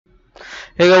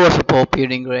Hey guys, what's up? Hope you're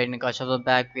doing great. Nikash is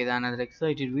back with another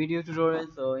excited video tutorial.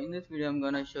 So in this video, I'm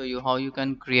gonna show you how you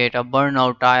can create a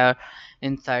burnout tire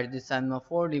inside this Cinema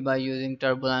 4D by using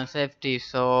Turbulence FT.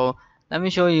 So let me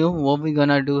show you what we're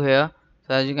gonna do here.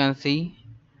 So as you can see,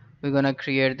 we're gonna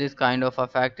create this kind of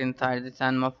effect inside the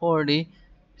Cinema 4D.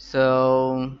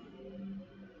 So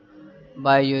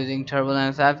by using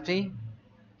Turbulence FT.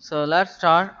 So let's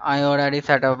start. I already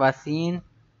set up a scene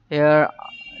here.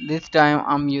 This time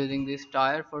I'm using this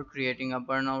tire for creating a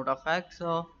burnout effect.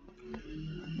 So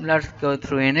let's go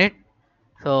through in it.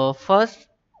 So first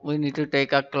we need to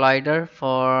take a collider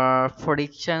for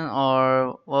friction,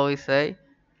 or what we say.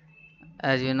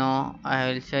 As you know,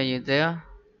 I will show you there.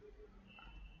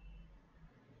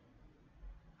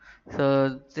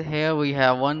 So here we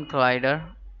have one collider.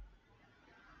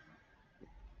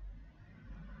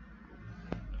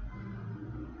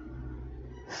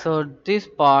 So this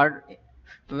part,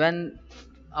 when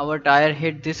our tire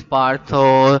hit this part,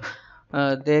 so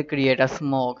they create a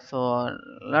smoke. So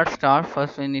let's start.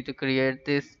 First we need to create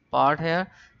this part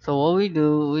here. So what we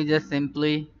do, we just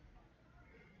simply,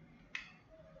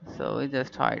 so we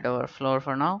just hide our floor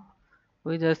for now.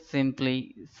 We just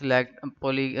simply select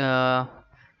polygon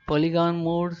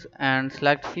modes and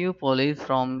select few polys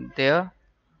from there,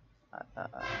 uh,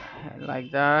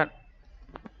 like that.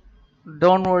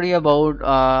 Don't worry about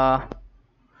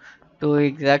two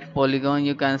exact polygon.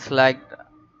 You can select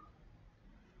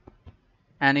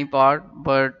any part,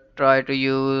 but try to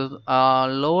use a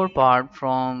lower part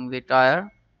from the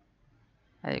tire.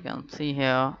 As you can see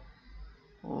here,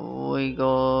 we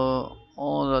go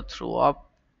all the through up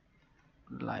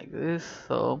like this,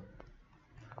 so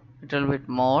little bit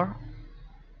more.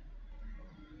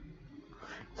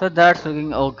 So that's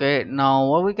looking okay. Now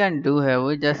what we can do here,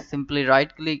 we just simply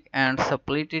right click and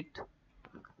split it,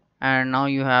 and now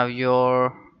you have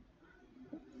your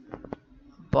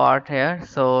part here.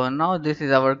 So now this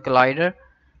is our collider.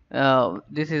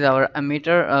 This is our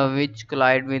emitter which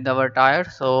collide with our tire,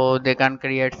 so they can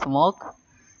create smoke.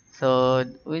 So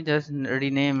we just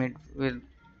rename it with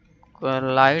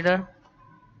collider.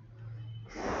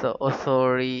 So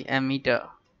sorry, emitter.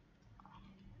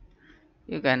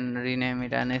 You can rename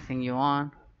it anything you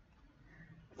want.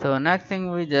 So next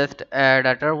thing, we just add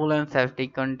a turbulence safety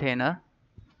container.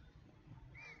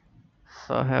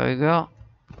 So here we go.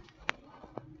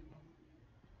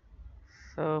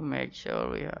 So make sure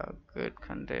we have good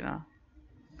container.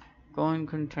 Go in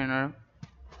container.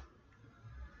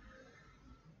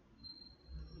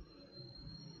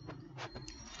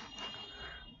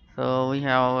 So we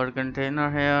have our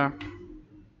container here.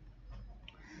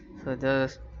 So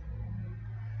just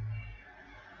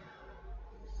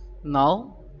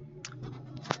now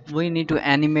we need to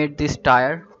animate this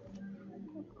tire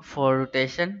for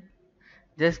rotation.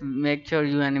 Just make sure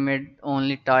you animate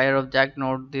only tire object,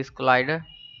 not this collider.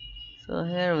 So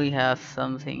here we have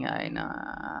something, I know,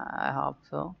 I hope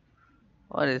so.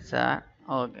 What is that?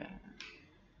 Okay,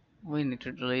 we need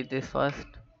to delete this first,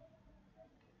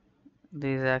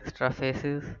 these extra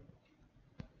faces.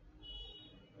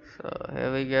 So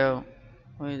here we go,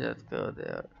 we just go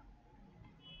there.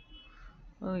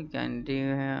 What we can do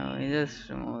here, we just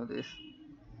remove this.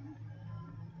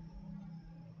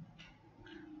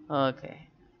 Okay,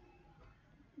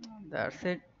 that's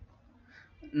it.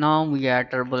 Now we add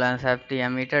turbulence FT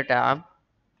emitter tab.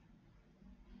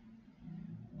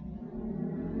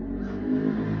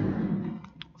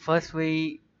 First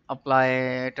we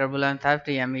apply turbulence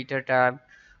FT emitter tab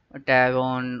tag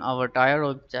on our tire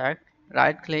object.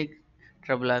 Right click,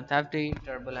 turbulence FT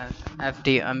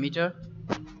emitter.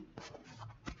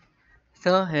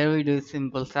 So here we do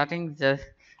simple settings. Just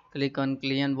click on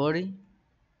clean body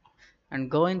and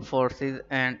go in forces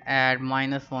and add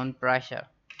 -1 pressure.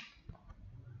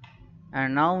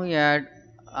 And now we add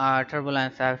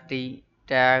turbulence FT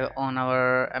tag on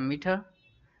our emitter.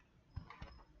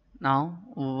 Now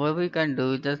what we can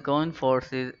do, just go in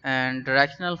forces and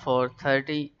directional force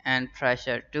 30 and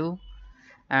pressure 2.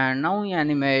 And now we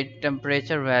animate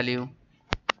temperature value.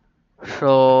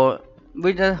 So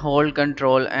we just hold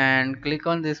control and click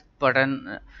on this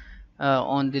button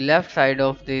on the left side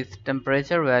of this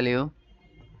temperature value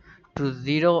to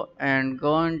 0, and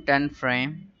go on 10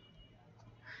 frame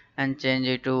and change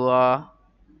it to a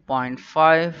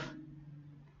 0.5,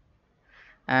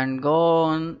 and go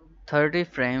on 30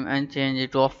 frame and change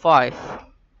it to a 5.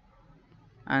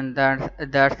 And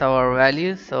that's our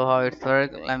value. So how it's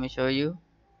work, let me show you.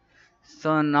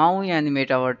 So now we animate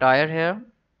our tire here.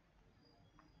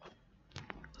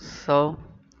 So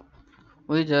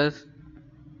we just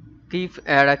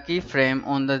add a keyframe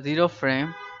on the 0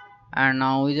 frame, and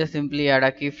now we just simply add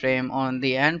a keyframe on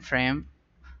the end frame.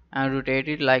 and rotate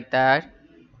it like that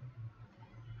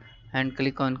and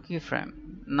click on keyframe.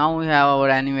 Now we have our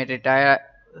animated tire.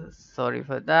 Sorry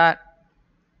for that.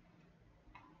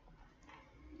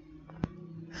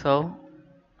 So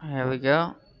here we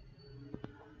go.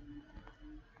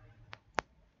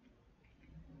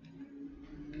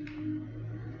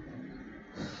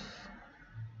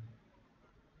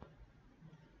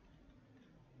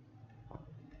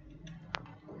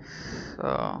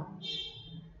 So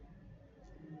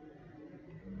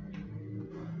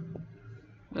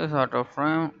this auto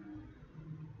frame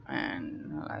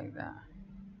and like that.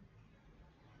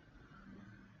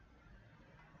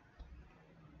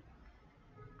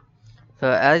 So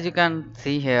as you can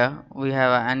see here, we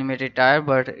have an animated tire,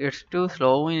 but it's too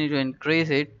slow. We need to increase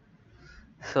it.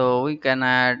 So we can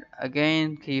add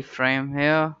again keyframe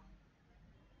here.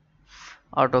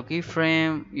 Auto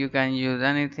keyframe. You can use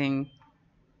anything,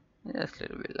 just a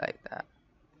little bit like that.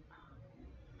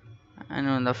 And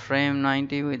on the frame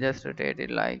 90, we just rotate it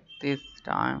like this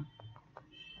time.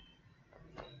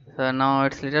 So now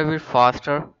it's a little bit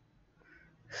faster.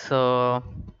 So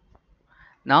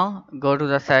now go to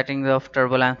the settings of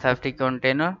Turbulence safety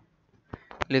container.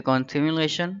 Click on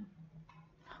simulation.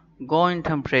 Go in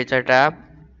temperature tab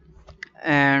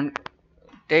and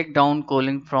take down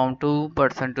cooling from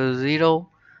 2% to 0.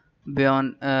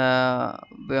 Beyond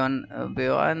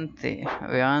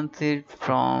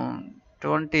from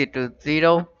 20 to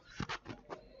 0.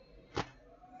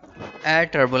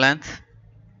 Add turbulence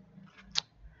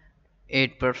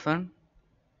 8%,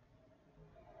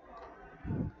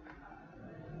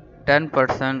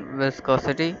 10%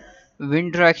 viscosity,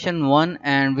 wind direction 1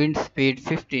 and wind speed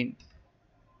 15.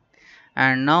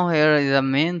 And now here is the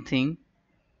main thing.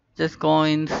 Just go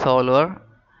in solver,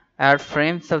 add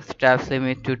frame substeps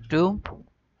limit to 2,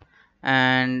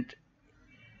 and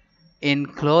in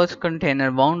closed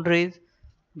container boundaries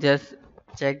just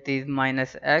check these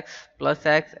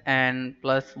 -x and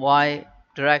plus y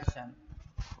direction.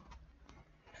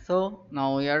 So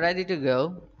now we are ready to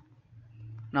go.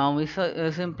 Now we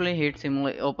simply hit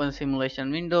open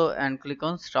simulation window and click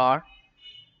on start.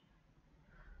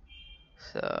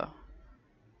 So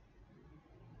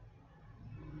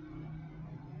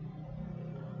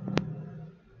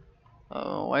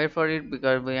wait for it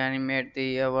because we animate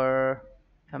the our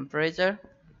temperature.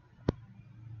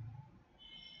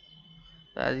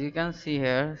 So as you can see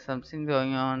here, something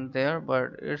going on there,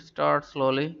 but it starts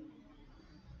slowly.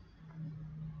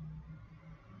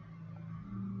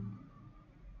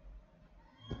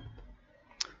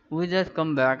 We just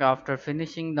come back after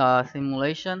finishing the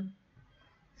simulation,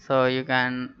 so you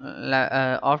can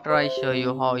after I show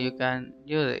you how you can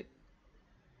use it.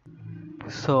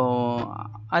 So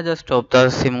I just stopped the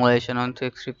simulation on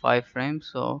 65 frames.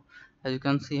 So as you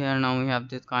can see here, now we have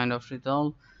this kind of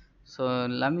result. So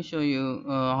let me show you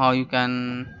how you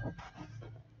can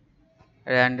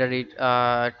render it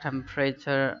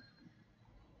temperature,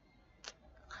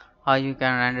 how you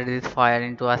can render this fire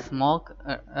into a smoke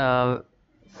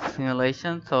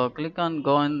simulation. So click on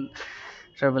go on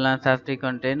turbulence safety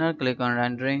container, click on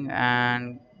rendering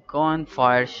and go on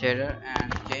fire shader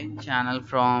and change channel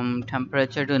from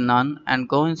temperature to none and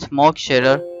go in smoke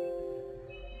shader.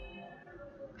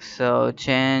 So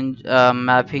change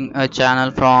mapping a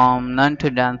channel from none to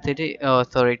density, oh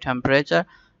sorry, temperature.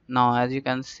 Now as you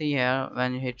can see here,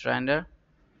 when you hit render,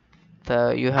 so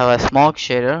you have a smoke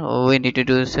shader. We need to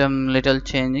do some little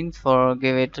changing for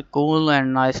give it a cool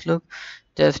and nice look.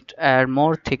 Just add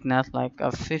more thickness like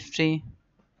a 50.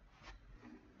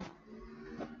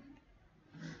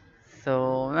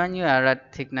 So when you add a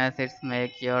thickness, it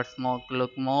make your smoke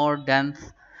look more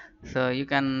dense. So you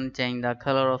can change the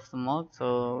color of smoke.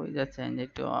 So we just change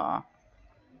it to a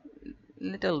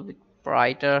little bit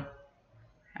brighter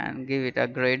and give it a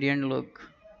gradient look.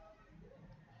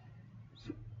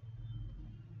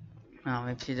 Now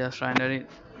if you just render it,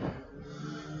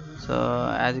 so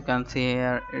as you can see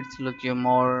here, it's looking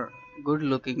more good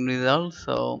looking result.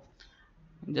 So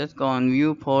just go on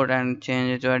viewport and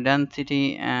change it to a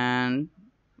density and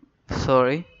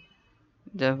sorry,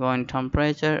 just go in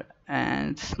temperature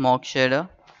and smoke shader.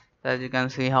 As you can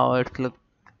see how it's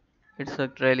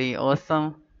looked really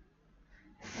awesome.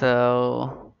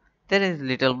 So there is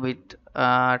little bit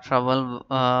trouble,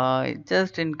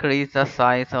 just increase the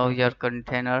size of your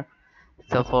container,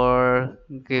 so for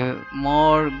give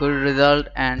more good result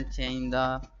and change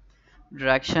the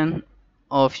direction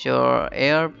of your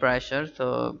air pressure.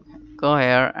 So go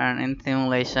here and in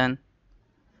simulation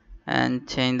and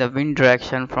change the wind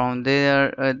direction from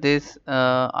there. This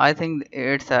I think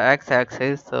it's a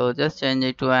x-axis, so just change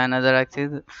it to another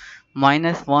axis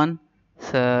 -1.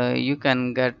 so you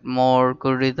can get more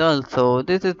good results. So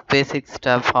this is basic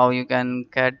stuff how you can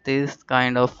get this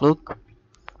kind of look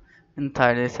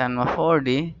inside the cinema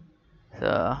 4D.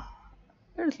 So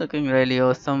it's looking really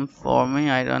awesome for me.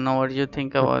 I don't know what you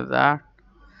think about that.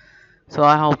 So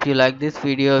I hope you like this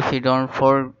video. If you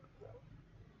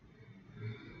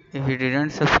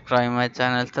didn't subscribe my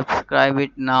channel, subscribe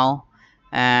it now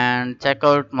and check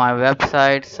out my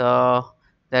website. So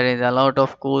there is a lot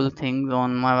of cool things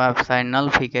on my website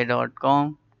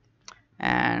nullpk.com,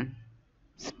 and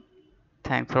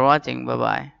thanks for watching. Bye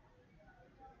bye.